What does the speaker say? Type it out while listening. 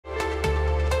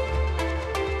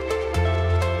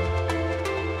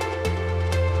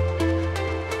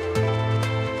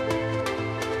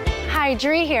Hi,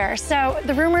 Dree here. So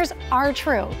the rumors are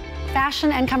true.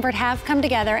 Fashion and comfort have come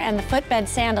together, and the footbed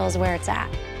sandal is where it's at.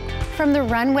 From the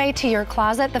runway to your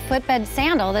closet, the footbed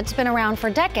sandal that's been around for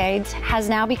decades has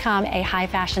now become a high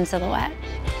fashion silhouette.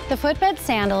 The footbed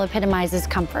sandal epitomizes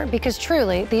comfort because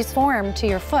truly these form to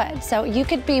your foot, so you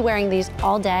could be wearing these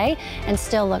all day and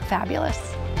still look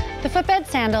fabulous. The footbed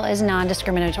sandal is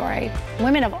non-discriminatory.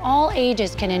 Women of all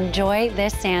ages can enjoy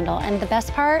this sandal, and the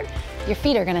best part, your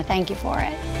feet are going to thank you for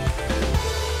it.